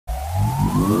Hey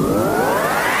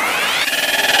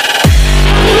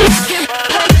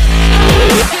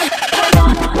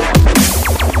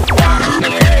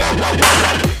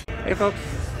folks,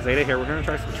 Zeta here. We're going to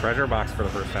try some treasure box for the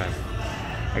first time.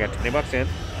 I got 20 bucks in.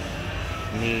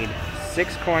 Need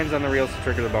 6 coins on the reels to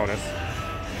trigger the bonus.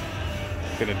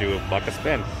 Gonna do $1 a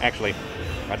spin. Actually,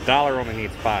 $1 only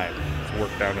needs 5. Let's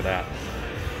work down to that.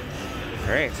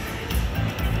 Alright.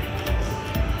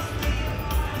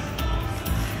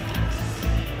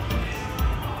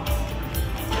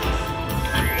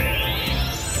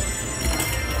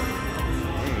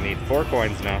 Need 4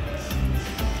 coins now.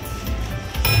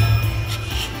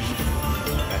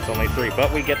 That's only 3,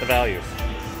 but we get the values.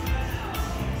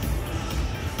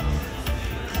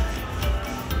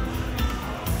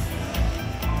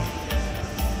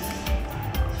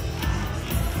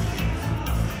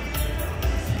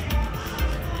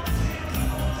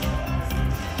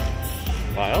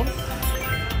 Wild.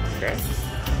 Okay.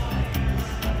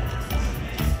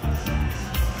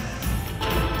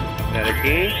 Another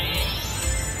key.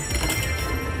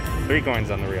 3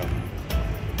 coins on the reel.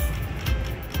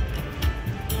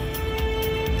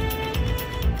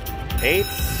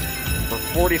 Eights for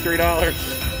 $43.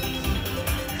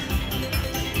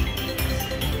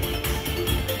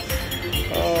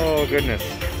 Oh goodness.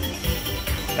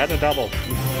 That's a double.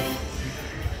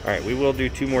 Alright, we will do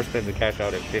 2 more spins and cash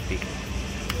out at 50.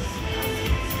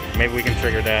 Maybe we can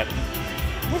trigger that.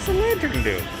 What's the lantern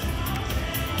do?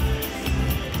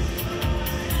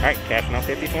 Alright, cashing out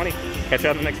 50-20. Catch you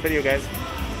on the next video, guys.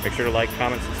 Make sure to like,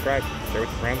 comment, subscribe, share with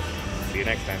your friends. See you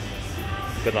next time.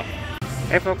 Good luck.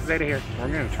 Hey folks, Zeta here. We're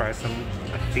going to try some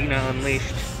Athena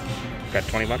Unleashed. Got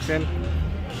 20 bucks in.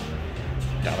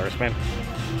 $1 a spin.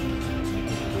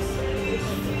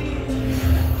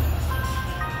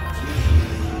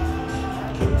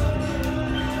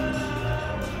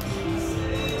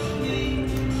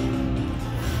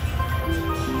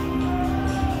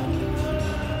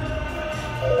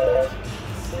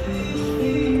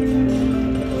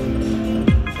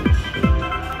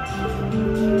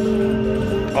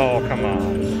 Oh, come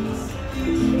on.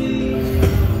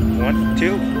 1, 2.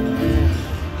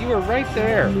 You were right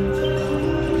there. 1.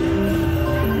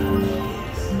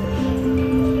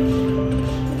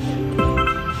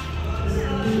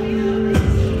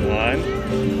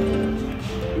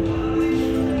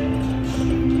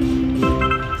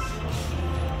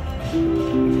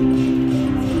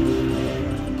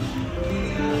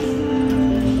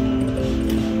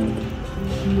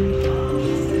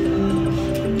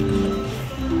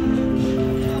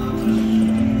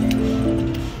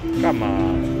 Come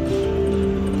on.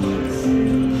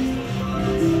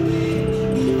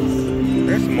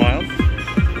 There's some wilds.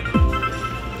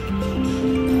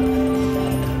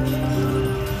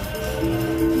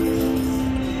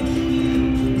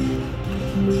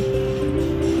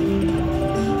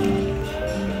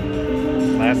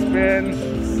 Last spin.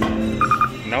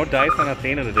 No dice on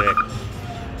Athena today.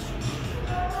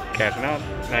 Cashing out.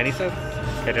 90 cents.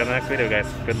 Catch you on the next video, guys.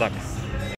 Good luck.